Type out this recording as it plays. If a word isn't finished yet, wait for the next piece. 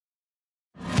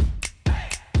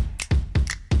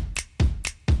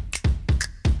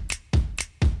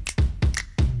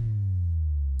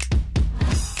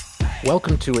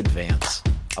Welcome to Advance,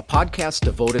 a podcast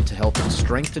devoted to helping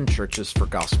strengthen churches for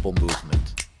gospel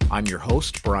movement. I'm your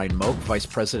host, Brian Moak, Vice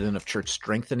President of Church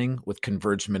Strengthening with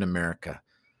Converge Mid-America.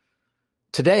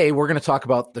 Today, we're going to talk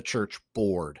about the church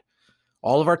board.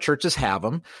 All of our churches have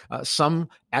them. Some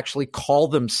actually call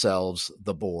themselves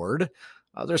the board.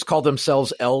 Others call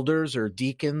themselves elders or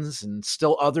deacons, and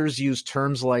still others use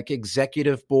terms like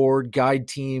executive board, guide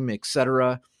team,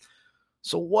 etc.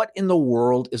 So what in the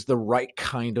world is the right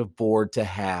kind of board to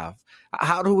have?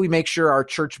 How do we make sure our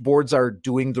church boards are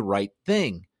doing the right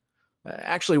thing?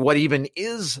 Actually, what even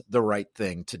is the right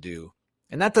thing to do?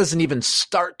 And that doesn't even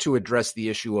start to address the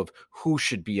issue of who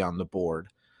should be on the board.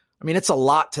 I mean, it's a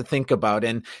lot to think about,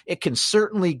 and it can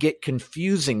certainly get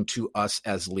confusing to us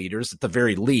as leaders at the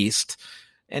very least,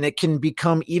 and it can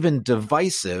become even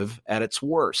divisive at its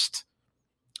worst.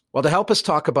 Well, to help us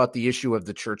talk about the issue of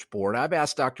the church board, I've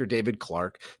asked Dr. David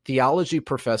Clark, theology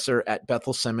professor at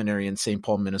Bethel Seminary in St.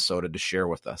 Paul, Minnesota, to share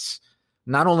with us.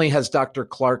 Not only has Dr.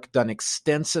 Clark done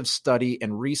extensive study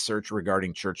and research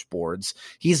regarding church boards,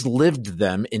 he's lived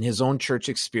them in his own church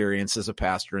experience as a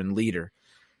pastor and leader.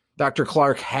 Dr.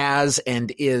 Clark has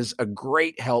and is a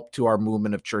great help to our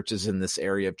movement of churches in this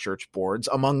area of church boards,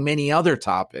 among many other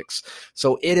topics.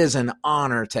 So it is an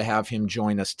honor to have him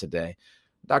join us today.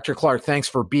 Dr. Clark, thanks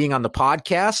for being on the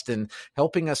podcast and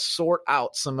helping us sort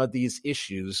out some of these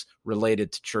issues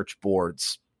related to church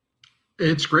boards.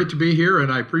 It's great to be here,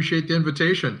 and I appreciate the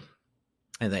invitation.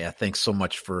 And thanks so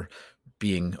much for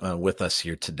being with us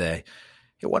here today.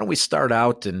 Hey, why don't we start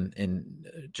out and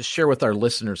just share with our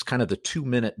listeners kind of the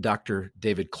 2-minute Dr.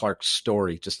 David Clark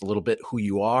story, just a little bit who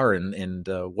you are and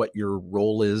what your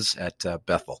role is at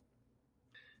Bethel.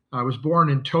 I was born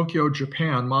in Tokyo,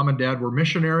 Japan. Mom and dad were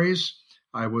missionaries.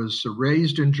 I was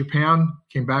raised in Japan,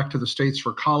 came back to the States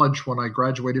for college when I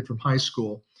graduated from high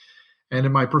school. And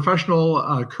in my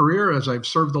professional career, as I've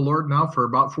served the Lord now for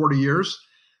about 40 years,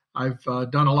 I've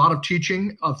done a lot of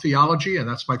teaching of theology, and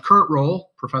that's my current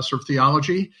role, professor of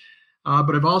theology.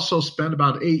 But I've also spent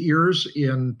about 8 years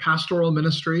in pastoral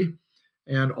ministry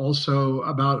and also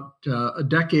about a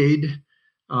decade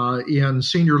in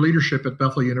senior leadership at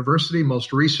Bethel University,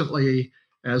 most recently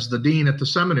as the dean at the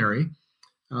seminary.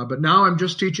 But now I'm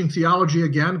just teaching theology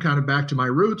again, kind of back to my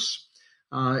roots,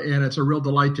 and it's a real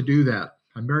delight to do that.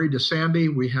 I'm married to Sandy.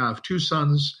 We have 2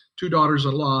 sons, 2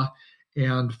 daughters-in-law,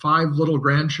 and 5 little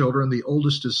grandchildren. The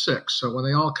oldest is 6. So when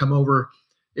they all come over,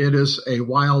 it is a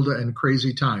wild and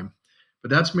crazy time.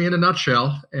 But that's me in a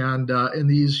nutshell. And in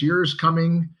these years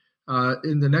coming,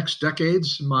 in the next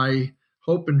decades, my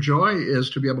hope and joy is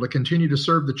to be able to continue to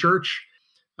serve the church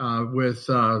with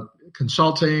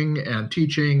consulting and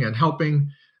teaching and helping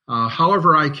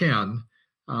however I can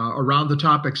around the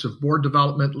topics of board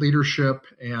development, leadership,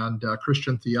 and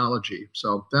Christian theology.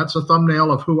 So that's a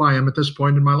thumbnail of who I am at this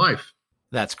point in my life.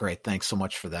 That's great. Thanks so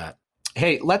much for that.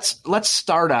 Hey, let's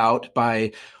start out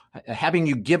by having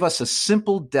you give us a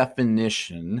simple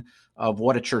definition of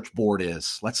what a church board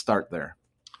is. Let's start there.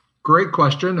 Great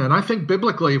question. And I think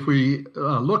biblically, if we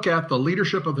look at the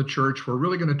leadership of the church, we're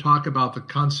really going to talk about the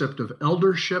concept of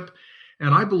eldership.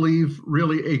 And I believe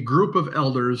really a group of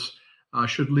elders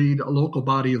should lead a local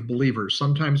body of believers.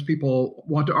 Sometimes people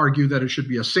want to argue that it should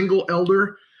be a single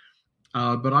elder,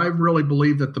 but I really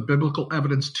believe that the biblical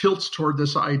evidence tilts toward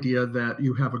this idea that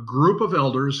you have a group of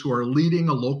elders who are leading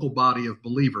a local body of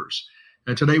believers.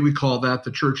 And today we call that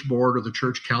the church board or the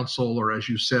church council, or as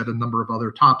you said, a number of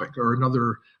other topics or a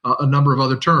number of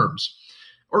other terms.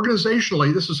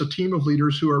 Organizationally, this is a team of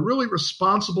leaders who are really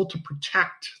responsible to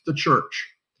protect the church.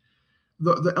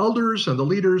 The elders and the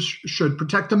leaders should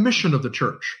protect the mission of the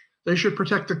church. They should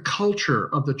protect the culture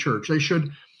of the church. They should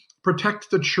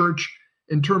protect the church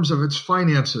in terms of its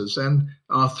finances and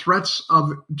threats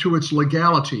to its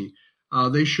legality.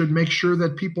 They should make sure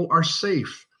that people are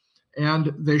safe.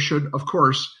 And they should, of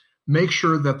course, make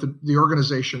sure that the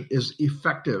organization is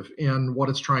effective in what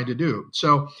it's trying to do.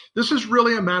 So this is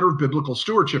really a matter of biblical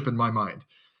stewardship in my mind.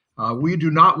 We do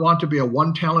not want to be a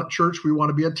 1-talent church. We want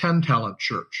to be a 10-talent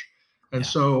church. And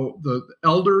so the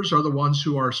elders are the ones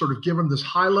who are sort of given this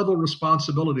high-level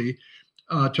responsibility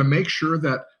to make sure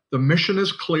that the mission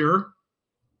is clear,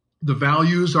 the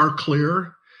values are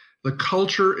clear, the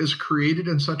culture is created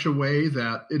in such a way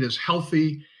that it is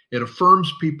healthy, it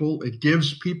affirms people, it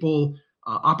gives people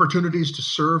opportunities to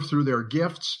serve through their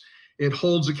gifts, it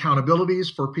holds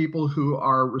accountabilities for people who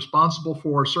are responsible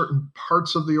for certain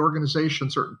parts of the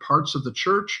organization, certain parts of the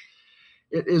church.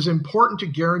 It is important to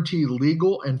guarantee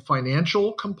legal and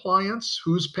financial compliance.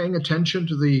 Who's paying attention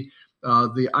to the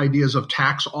ideas of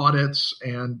tax audits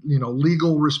and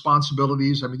legal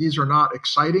responsibilities? I mean, these are not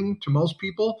exciting to most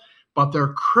people, but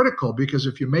they're critical because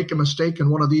if you make a mistake in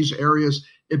one of these areas,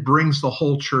 it brings the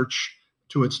whole church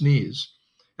to its knees.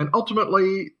 And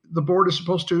ultimately, the board is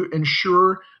supposed to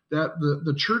ensure that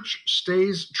the church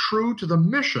stays true to the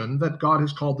mission that God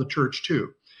has called the church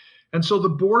to. And so the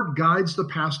board guides the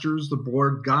pastors, the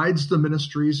board guides the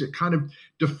ministries. It kind of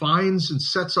defines and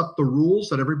sets up the rules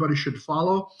that everybody should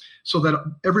follow so that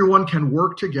everyone can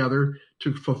work together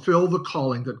to fulfill the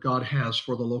calling that God has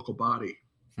for the local body.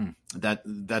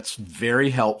 That's very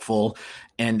helpful.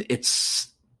 And it's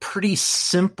pretty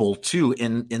simple too,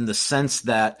 in the sense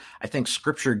that I think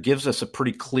Scripture gives us a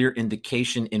pretty clear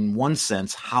indication in one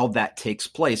sense how that takes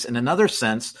place. In another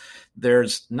sense,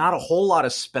 there's not a whole lot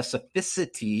of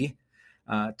specificity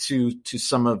to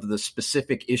some of the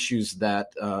specific issues that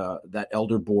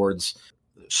elder boards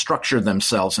structure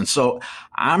themselves. And so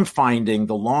I'm finding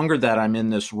the longer that I'm in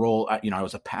this role, I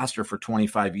was a pastor for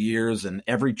 25 years, and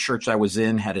every church I was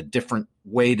in had a different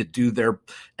way to do their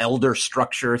elder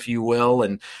structure, if you will.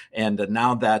 And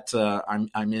now that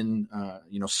I'm in,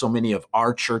 so many of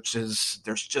our churches,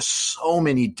 there's just so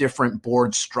many different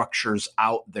board structures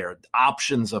out there,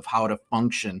 options of how to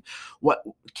function. What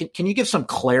can you give some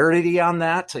clarity on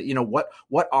that?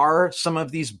 What are some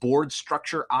of these board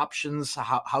structure options?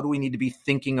 How do we need to be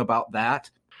thinking about that?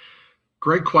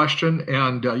 Great question,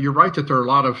 and you're right that there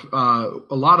are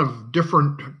a lot of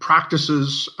different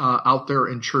practices out there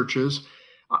in churches.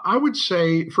 I would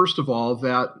say, first of all,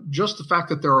 that just the fact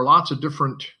that there are lots of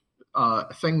different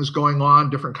things going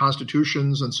on, different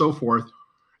constitutions, and so forth,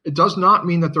 it does not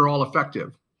mean that they're all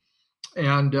effective.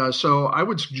 And so I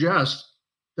would suggest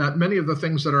that many of the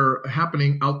things that are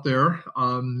happening out there,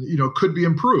 could be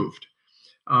improved.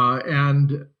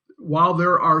 And while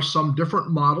there are some different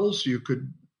models, you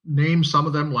could name some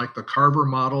of them like the Carver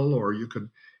model, or you could,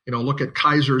 look at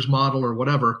Kaiser's model or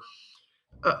whatever.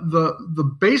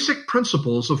 The basic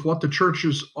principles of what the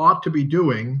churches ought to be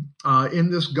doing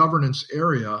in this governance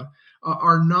area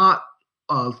are not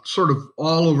sort of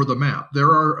all over the map. There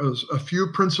are a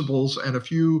few principles and a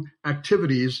few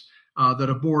activities that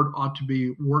a board ought to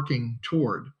be working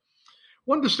toward.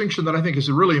 One distinction that I think is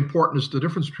really important is the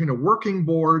difference between a working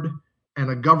board and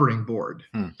a governing board.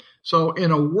 So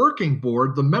in a working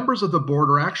board, the members of the board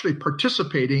are actually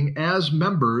participating as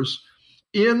members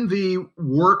in the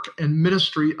work and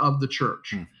ministry of the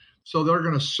church. So they're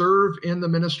going to serve in the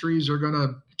ministries. They're going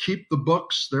to keep the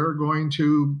books. They're going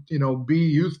to, be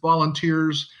youth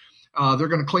volunteers. They're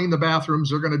going to clean the bathrooms.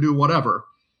 They're going to do whatever.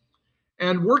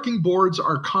 And working boards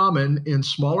are common in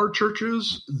smaller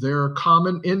churches. They're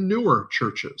common in newer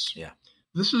churches. Yeah.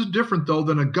 This is different, though,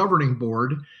 than a governing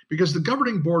board, because the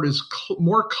governing board is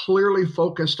more clearly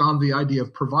focused on the idea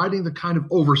of providing the kind of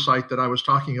oversight that I was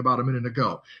talking about a minute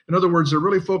ago. In other words, they're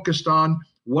really focused on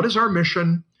what is our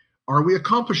mission? Are we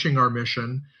accomplishing our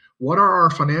mission? What are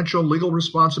our financial legal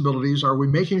responsibilities? Are we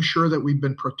making sure that we've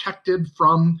been protected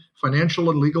from financial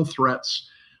and legal threats?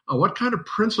 What kind of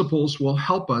principles will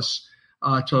help us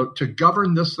to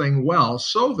govern this thing well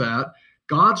so that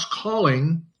God's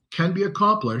calling can be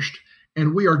accomplished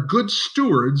and we are good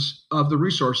stewards of the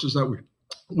resources that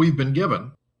we've been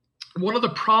given? One of the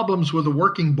problems with a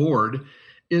working board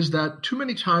is that too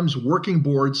many times working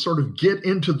boards sort of get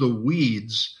into the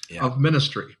weeds of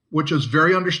ministry, which is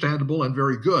very understandable and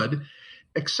very good,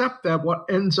 except that what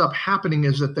ends up happening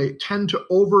is that they tend to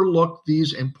overlook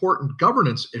these important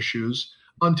governance issues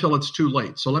until it's too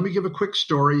late. So let me give a quick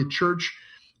story. A church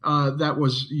that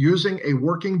was using a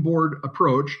working board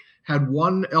approach had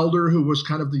one elder who was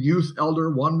kind of the youth elder,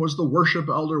 one was the worship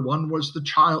elder, one was the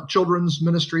children's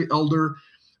ministry elder,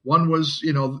 one was,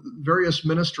 various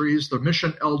ministries, the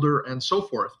mission elder, and so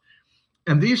forth.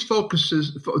 And these folks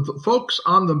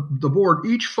on the board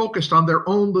each focused on their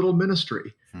own little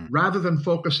ministry rather than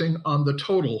focusing on the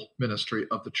total ministry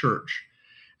of the church.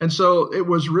 And so it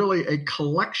was really a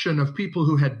collection of people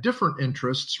who had different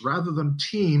interests rather than a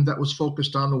team that was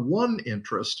focused on the one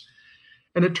interest.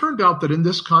 And it turned out that in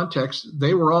this context,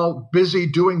 they were all busy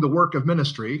doing the work of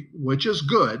ministry, which is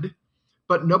good,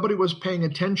 but nobody was paying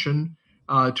attention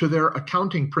to their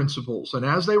accounting principles. And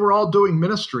as they were all doing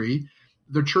ministry,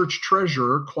 the church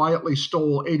treasurer quietly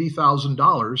stole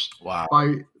 $80,000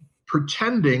 by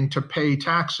pretending to pay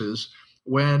taxes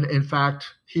when, in fact,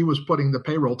 he was putting the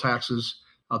payroll taxes,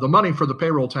 the money for the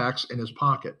payroll tax in his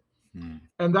pocket.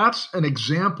 And that's an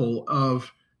example of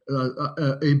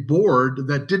a board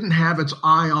that didn't have its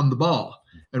eye on the ball.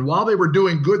 And while they were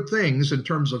doing good things in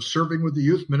terms of serving with the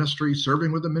youth ministry,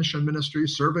 serving with the mission ministry,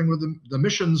 serving with the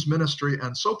missions ministry,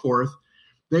 and so forth,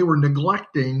 they were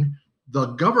neglecting the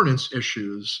governance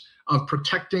issues of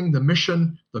protecting the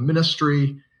mission, the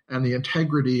ministry, and the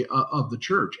integrity of the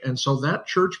church. And so that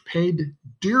church paid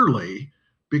dearly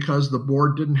because the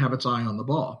board didn't have its eye on the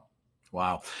ball.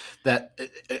 Wow. That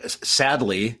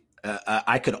sadly,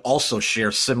 I could also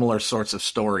share similar sorts of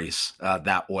stories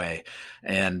that way.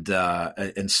 And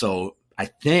so I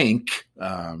think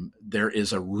there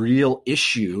is a real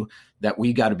issue that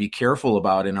we got to be careful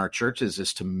about in our churches,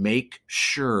 is to make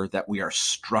sure that we are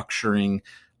structuring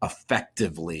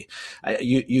effectively.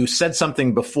 You said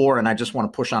something before, and I just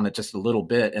want to push on it just a little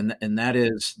bit, and that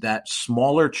is that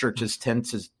smaller churches tend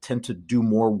to do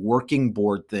more working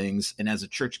board things, and as a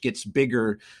church gets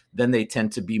bigger, then they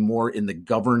tend to be more in the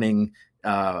governing.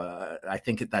 I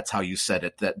think that's how you said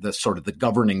it, that the sort of the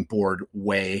governing board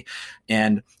way.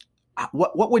 And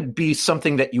what would be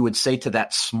something that you would say to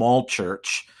that small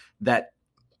church that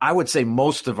I would say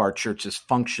most of our churches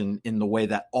function in the way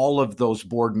that all of those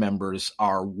board members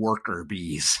are worker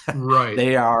bees. Right.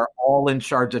 They are all in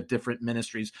charge of different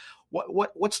ministries.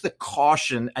 What's the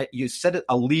caution? You said it,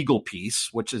 a legal piece,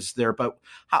 which is there, but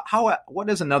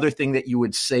what is another thing that you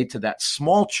would say to that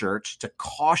small church to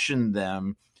caution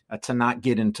them to not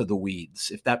get into the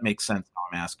weeds, if that makes sense?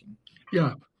 I'm asking.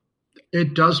 Yeah,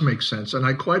 it does make sense. And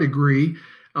I quite agree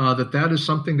that is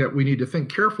something that we need to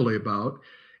think carefully about.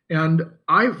 And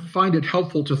I find it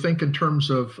helpful to think in terms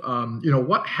of,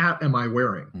 what hat am I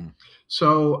wearing?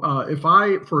 So if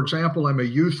I, for example, am a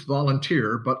youth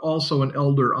volunteer, but also an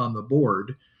elder on the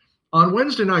board, on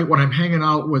Wednesday night when I'm hanging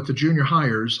out with the junior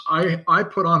hires, I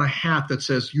put on a hat that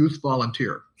says youth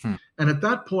volunteer. And at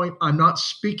that point, I'm not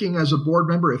speaking as a board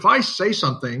member. If I say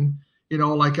something,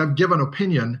 like I've given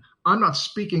opinion, I'm not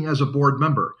speaking as a board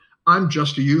member. I'm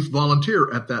just a youth volunteer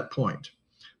at that point.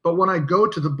 But when I go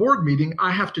to the board meeting, I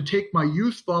have to take my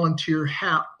youth volunteer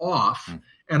hat off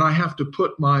and I have to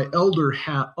put my elder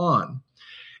hat on.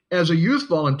 As a youth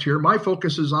volunteer, my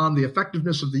focus is on the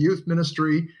effectiveness of the youth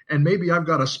ministry. And maybe I've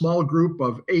got a small group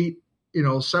of 8,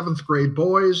 7th grade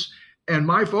boys. And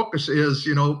my focus is,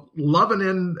 loving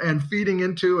in and feeding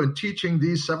into and teaching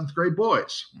these 7th grade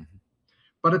boys.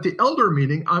 But at the elder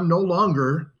meeting, I'm no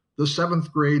longer the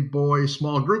 7th grade boy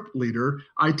small group leader.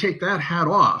 I take that hat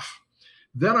off.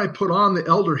 Then I put on the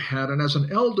elder hat. And as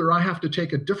an elder, I have to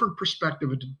take a different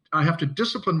perspective. I have to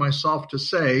discipline myself to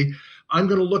say, I'm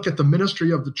going to look at the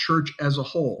ministry of the church as a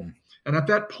whole. And at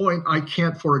that point, I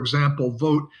can't, for example,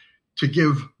 vote to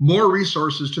give more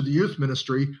resources to the youth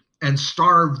ministry and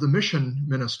starve the mission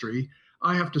ministry.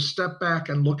 I have to step back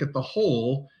and look at the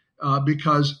whole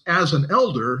because as an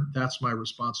elder, that's my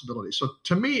responsibility. So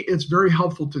to me, it's very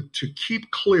helpful to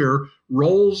keep clear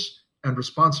roles and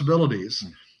responsibilities.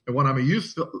 And when I'm a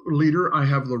youth leader, I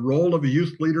have the role of a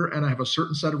youth leader and I have a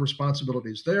certain set of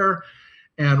responsibilities there.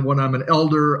 And when I'm an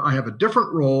elder, I have a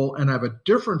different role and I have a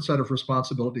different set of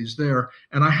responsibilities there.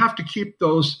 And I have to keep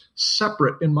those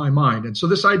separate in my mind. And so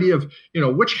this idea of,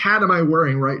 which hat am I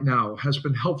wearing right now has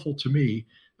been helpful to me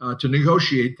to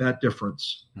negotiate that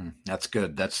difference. That's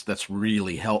good. That's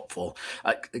really helpful.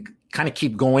 Kind of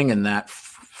keep going in that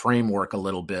framework a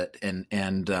little bit.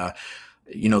 And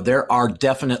there are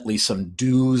definitely some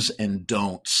do's and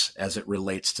don'ts as it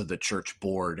relates to the church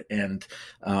board. And,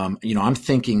 I'm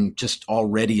thinking just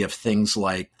already of things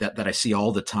like that I see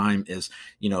all the time is,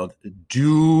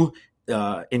 do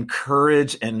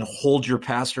encourage and hold your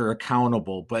pastor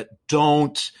accountable, but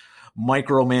don't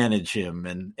micromanage him.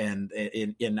 And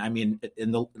I mean,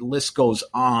 and the list goes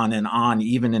on and on,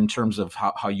 even in terms of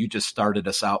how you just started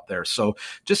us out there. So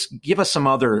just give us some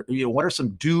other, what are some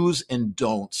do's and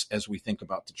don'ts as we think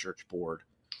about the church board?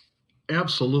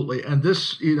 Absolutely. And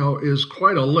this, is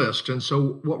quite a list. And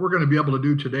so what we're going to be able to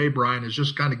do today, Brian, is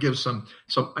just kind of give some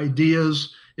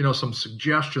ideas, some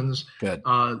suggestions. Good.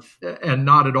 And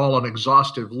not at all an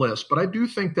exhaustive list. But I do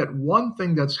think that one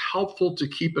thing that's helpful to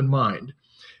keep in mind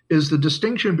is the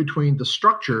distinction between the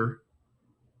structure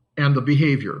and the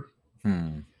behavior.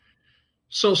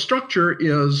 So structure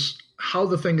is how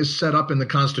the thing is set up in the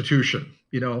Constitution.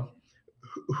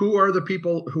 Who are the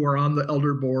people who are on the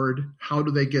elder board? How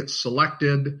do they get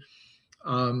selected?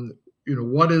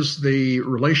 What is the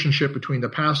relationship between the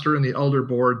pastor and the elder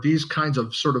board? These kinds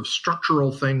of sort of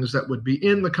structural things that would be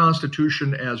in the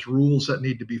Constitution as rules that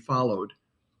need to be followed.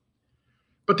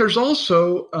 But there's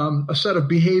also a set of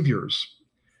behaviors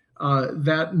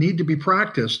that need to be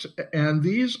practiced. And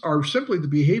these are simply the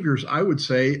behaviors, I would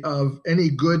say, of any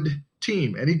good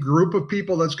team, any group of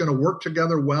people that's going to work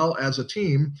together well as a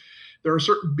team. There are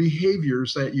certain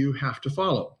behaviors that you have to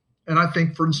follow. And I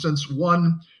think, for instance,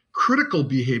 one critical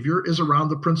behavior is around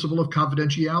the principle of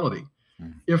confidentiality.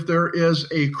 If there is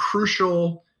a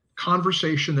crucial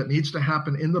conversation that needs to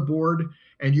happen in the board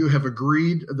and you have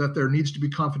agreed that there needs to be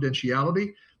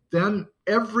confidentiality, then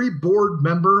every board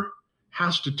member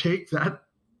has to take that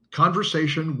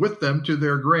conversation with them to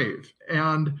their grave.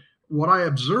 And what I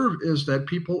observe is that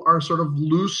people are sort of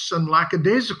loose and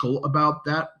lackadaisical about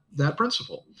that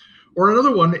principle. Or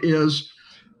another one is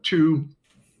to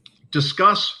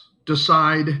discuss,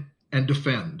 decide, and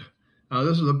defend.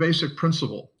 This is a basic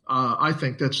principle. I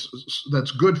think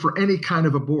that's good for any kind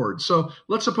of a board. So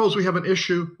let's suppose we have an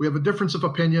issue, we have a difference of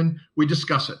opinion, we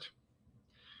discuss it.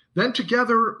 Then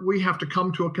together we have to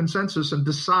come to a consensus and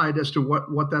decide as to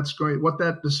what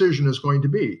that decision is going to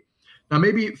be. Now,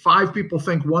 maybe 5 people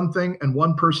think one thing and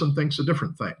one person thinks a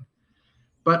different thing.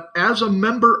 But as a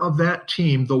member of that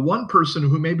team, the one person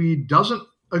who maybe doesn't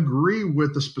agree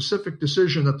with the specific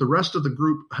decision that the rest of the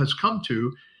group has come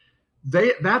to,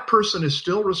 that person is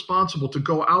still responsible to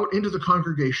go out into the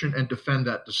congregation and defend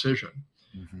that decision.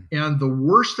 Mm-hmm. And the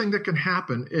worst thing that can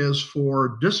happen is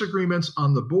for disagreements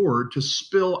on the board to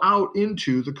spill out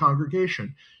into the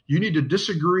congregation. You need to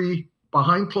disagree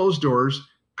behind closed doors,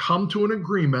 come to an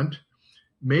agreement.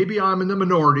 Maybe I'm in the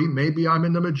minority, maybe I'm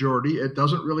in the majority. It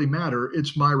doesn't really matter.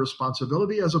 It's my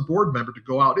responsibility as a board member to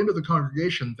go out into the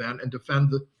congregation then and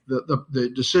defend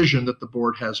the decision that the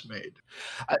board has made.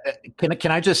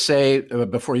 Can I just say,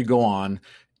 before you go on,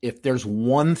 if there's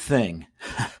one thing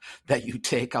that you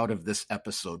take out of this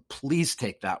episode, please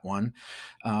take that one.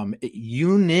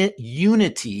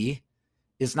 Unity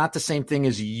is not the same thing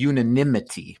as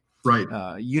unanimity.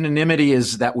 Right. Unanimity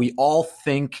is that we all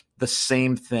think the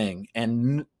same thing,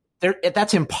 and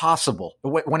that's impossible.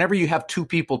 Whenever you have 2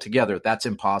 people together, that's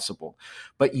impossible.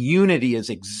 But unity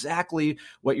is exactly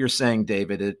what you're saying,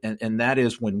 David, and that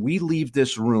is when we leave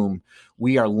this room,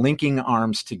 we are linking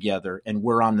arms together and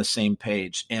we're on the same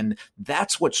page. And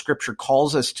that's what Scripture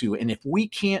calls us to. And if we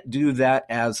can't do that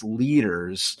as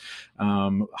leaders,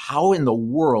 how in the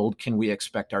world can we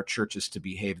expect our churches to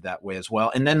behave that way as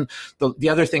well? And then the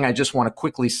other thing I just want to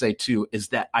quickly say too is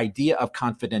that idea of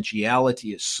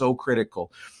confidentiality is so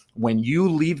critical. When you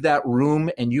leave that room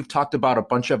and you've talked about a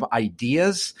bunch of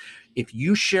ideas, if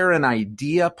you share an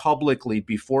idea publicly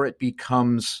before it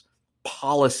becomes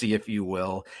policy, if you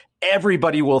will,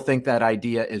 everybody will think that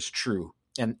idea is true.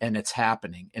 And it's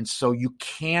happening. And so you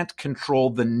can't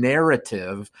control the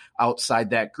narrative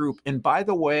outside that group. And by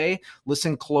the way,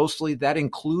 listen closely, that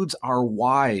includes our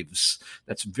wives.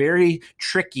 That's very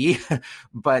tricky,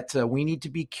 but we need to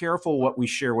be careful what we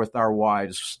share with our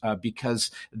wives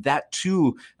because that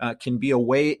too can be a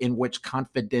way in which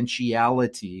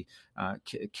confidentiality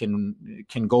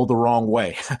can go the wrong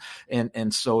way.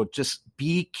 And so just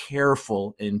be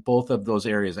careful in both of those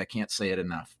areas. I can't say it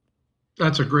enough.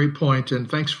 That's a great point,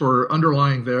 and thanks for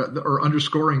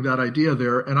underscoring that idea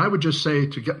there. And I would just say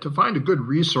to find a good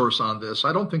resource on this,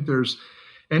 I don't think there's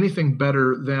anything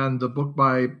better than the book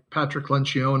by Patrick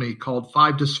Lencioni called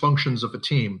 5 Dysfunctions of a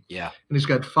Team. Yeah. And he's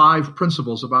got 5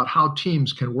 principles about how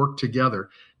teams can work together.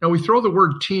 Now, we throw the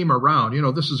word team around.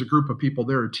 This is a group of people,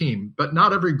 they're a team, but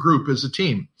not every group is a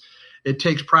team. It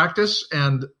takes practice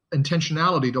and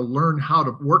intentionality to learn how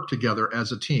to work together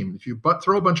as a team. If you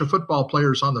throw a bunch of football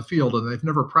players on the field and they've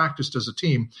never practiced as a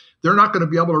team, they're not going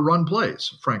to be able to run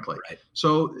plays, frankly. Right.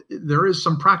 So there is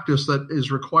some practice that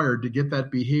is required to get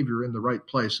that behavior in the right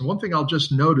place. And one thing I'll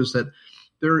just note is that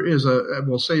there is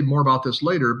we'll say more about this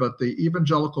later, but the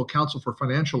Evangelical Council for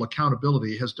Financial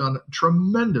Accountability has done a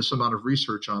tremendous amount of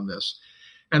research on this.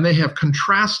 And they have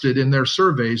contrasted in their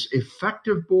surveys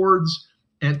effective boards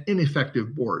and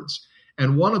ineffective boards.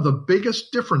 And one of the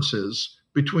biggest differences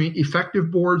between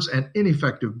effective boards and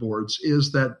ineffective boards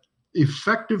is that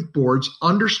effective boards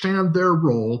understand their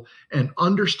role and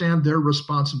understand their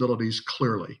responsibilities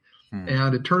clearly.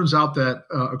 And it turns out that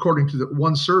according to the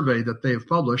one survey that they have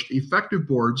published, effective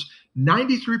boards,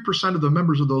 93% of the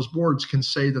members of those boards can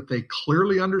say that they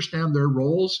clearly understand their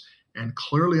roles and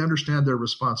clearly understand their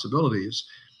responsibilities,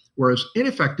 whereas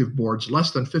ineffective boards,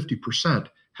 less than 50%,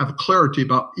 have clarity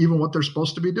about even what they're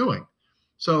supposed to be doing.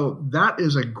 So that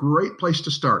is a great place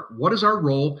to start. What is our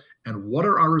role and what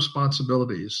are our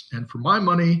responsibilities? And for my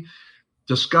money,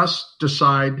 discuss,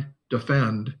 decide,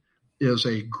 defend is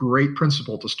a great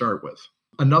principle to start with.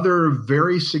 Another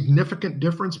very significant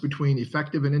difference between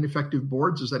effective and ineffective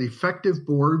boards is that effective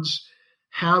boards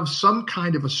have some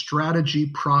kind of a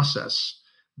strategy process.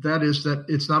 That is that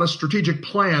it's not a strategic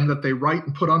plan that they write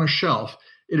and put on a shelf.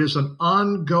 It is an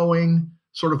ongoing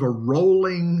sort of a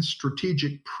rolling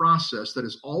strategic process that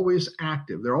is always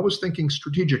active. They're always thinking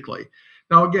strategically.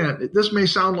 Now, again, this may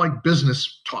sound like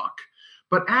business talk,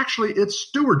 but actually it's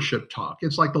stewardship talk.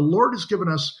 It's like the Lord has given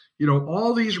us,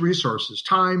 all these resources,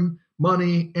 time,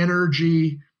 money,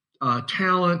 energy,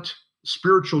 talent,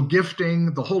 spiritual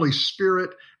gifting, the Holy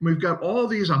Spirit. We've got all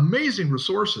these amazing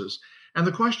resources. And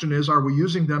the question is, are we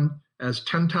using them as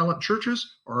 10-talent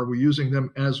churches, or are we using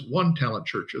them as 1-talent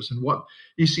churches? And what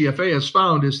ECFA has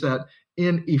found is that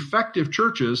in effective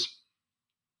churches,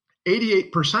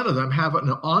 88% of them have an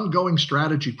ongoing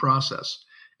strategy process.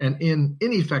 And in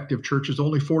ineffective churches,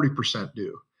 only 40%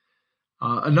 do.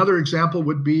 Another example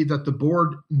would be that the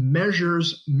board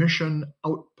measures mission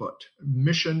output,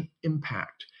 mission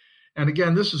impact. And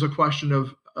again, this is a question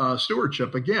of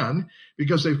stewardship again,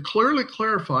 because they've clearly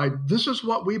clarified this is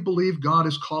what we believe God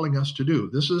is calling us to do.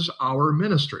 This is our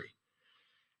ministry.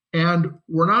 And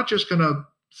we're not just going to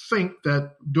think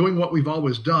that doing what we've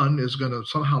always done is going to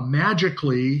somehow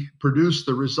magically produce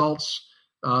the results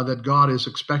that God is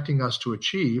expecting us to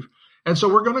achieve. And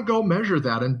so we're going to go measure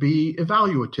that and be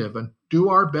evaluative and do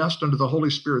our best under the Holy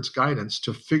Spirit's guidance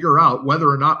to figure out whether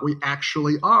or not we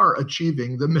actually are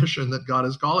achieving the mission that God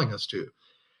is calling us to.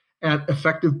 At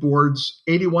effective boards,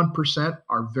 81%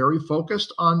 are very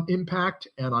focused on impact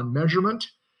and on measurement,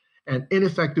 and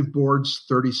ineffective boards,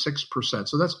 36%.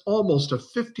 So that's almost a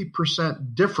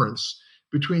 50% difference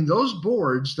between those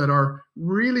boards that are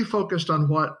really focused on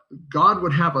what God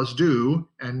would have us do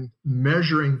and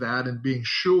measuring that and being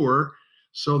sure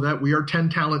so that we are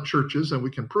 10-talent churches and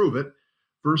we can prove it,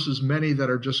 versus many that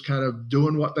are just kind of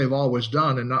doing what they've always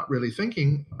done and not really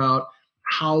thinking about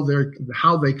how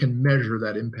they can measure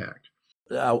that impact.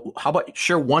 How about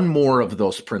share one more of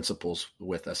those principles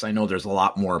with us? I know there's a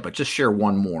lot more, but just share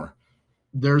one more.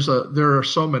 There are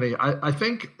so many. I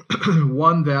think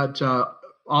one that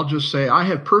I'll just say I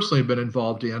have personally been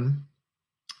involved in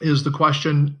is the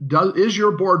question, is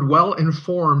your board well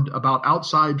informed about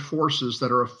outside forces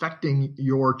that are affecting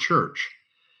your church?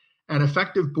 And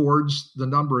effective boards, the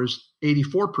number is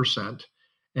 84%,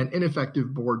 and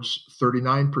ineffective boards,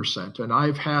 39%. And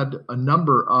I've had a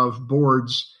number of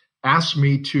boards ask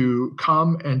me to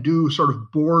come and do sort of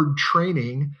board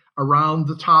training around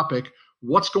the topic,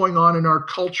 what's going on in our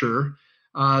culture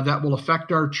that will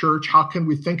affect our church? How can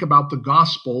we think about the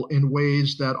gospel in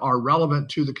ways that are relevant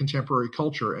to the contemporary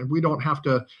culture? And we don't have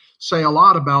to say a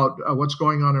lot about what's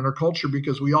going on in our culture,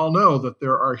 because we all know that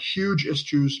there are huge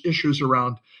issues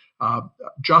around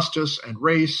justice and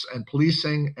race and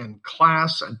policing and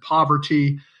class and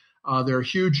poverty. There are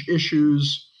huge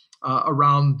issues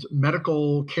around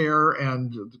medical care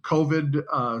and the COVID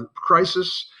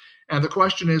crisis. And the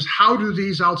question is, how do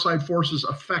these outside forces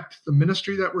affect the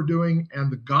ministry that we're doing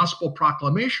and the gospel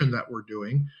proclamation that we're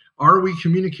doing? Are we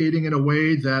communicating in a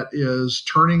way that is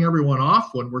turning everyone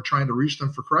off when we're trying to reach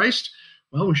them for Christ?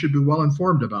 Well, we should be well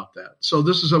informed about that. So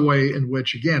this is a way in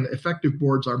which, again, effective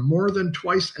boards are more than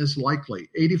twice as likely,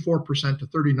 84% to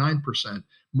 39%,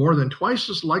 more than twice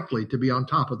as likely to be on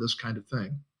top of this kind of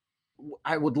thing.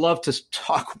 I would love to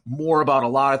talk more about a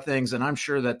lot of things, and I'm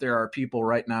sure that there are people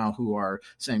right now who are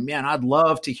saying, man, I'd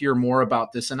love to hear more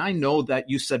about this. And I know that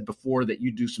you said before that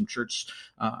you do some church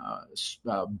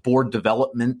board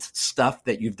development stuff,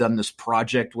 that you've done this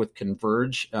project with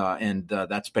Converge, and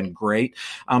that's been great.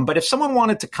 But if someone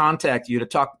wanted to contact you to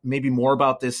talk maybe more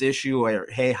about this issue, or,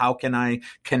 hey, how can I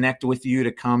connect with you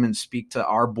to come and speak to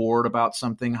our board about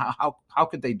something, how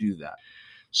could they do that?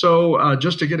 So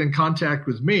just to get in contact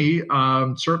with me,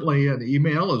 certainly an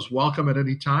email is welcome at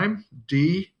any time,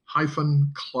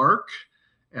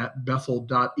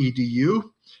 d-clark@bethel.edu.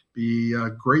 Be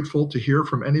grateful to hear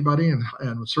from anybody and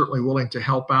certainly willing to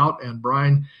help out. And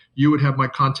Brian, you would have my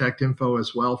contact info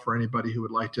as well for anybody who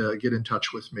would like to get in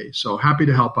touch with me. So happy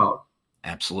to help out.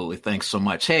 Absolutely. Thanks so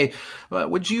much. Hey,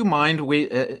 would you mind,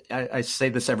 I say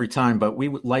this every time, but we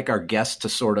would like our guests to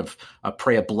sort of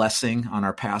pray a blessing on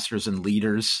our pastors and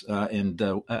leaders. And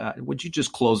would you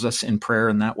just close us in prayer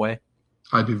in that way?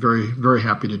 I'd be very, very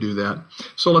happy to do that.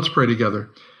 So let's pray together.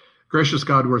 Gracious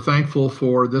God, we're thankful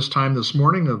for this time this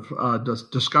morning of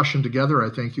discussion together.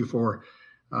 I thank you for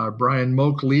Brian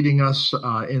Moak leading us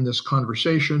in this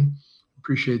conversation.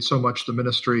 Appreciate so much the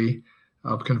ministry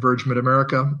of Converge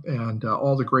Mid-America and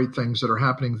all the great things that are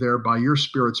happening there by your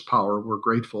Spirit's power. We're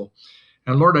grateful.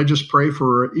 And Lord, I just pray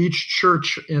for each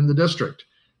church in the district,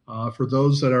 for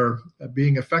those that are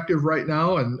being effective right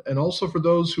now, and also for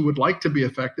those who would like to be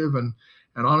effective and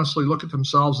honestly look at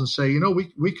themselves and say,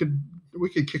 we could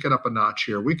kick it up a notch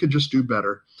here. We could just do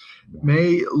better.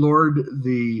 May, Lord,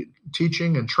 the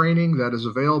teaching and training that is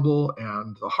available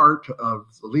and the heart of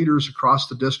the leaders across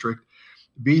the district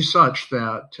be such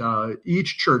that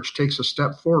each church takes a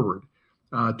step forward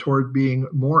toward being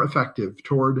more effective,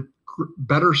 toward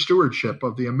better stewardship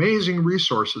of the amazing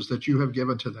resources that you have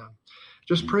given to them.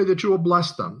 Just pray that you will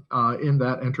bless them in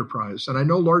that enterprise. And I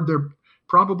know, Lord, they're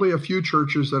probably a few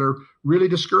churches that are really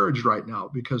discouraged right now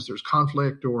because there's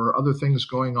conflict or other things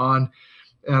going on.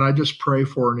 And I just pray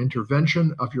for an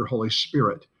intervention of your Holy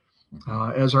Spirit.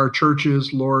 As our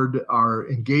churches, Lord, are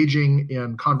engaging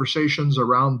in conversations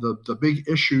around the big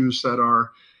issues that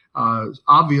are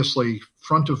obviously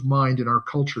front of mind in our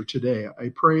culture today,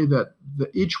 I pray that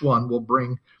each one will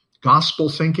bring gospel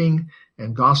thinking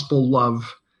and gospel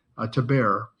love to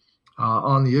bear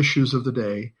on the issues of the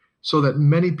day, so that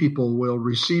many people will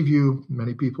receive you,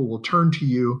 many people will turn to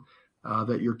you,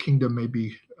 that your kingdom may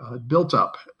be built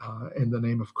up in the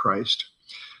name of Christ.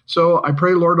 So I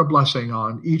pray, Lord, a blessing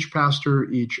on each pastor,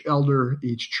 each elder,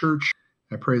 each church.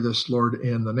 I pray this, Lord,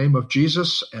 in the name of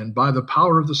Jesus and by the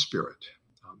power of the Spirit.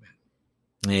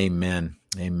 Amen. Amen.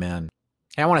 Amen.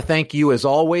 I want to thank you, as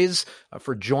always,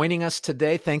 for joining us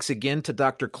today. Thanks again to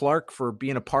Dr. Clark for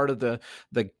being a part of the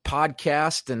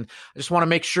podcast. And I just want to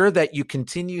make sure that you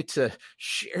continue to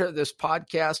share this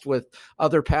podcast with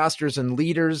other pastors and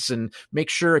leaders. And make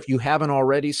sure, if you haven't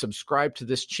already, subscribe to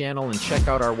this channel and check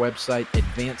out our website,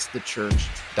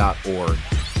 advancethechurch.org.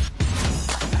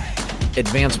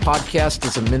 Advance Podcast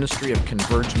is a ministry of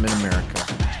Convergement America.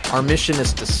 Our mission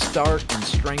is to start and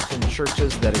strengthen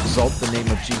churches that exalt the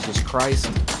name of Jesus Christ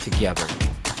together.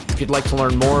 If you'd like to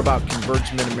learn more about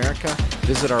Convergement America,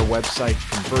 visit our website,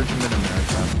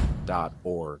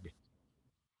 convergementamerica.org.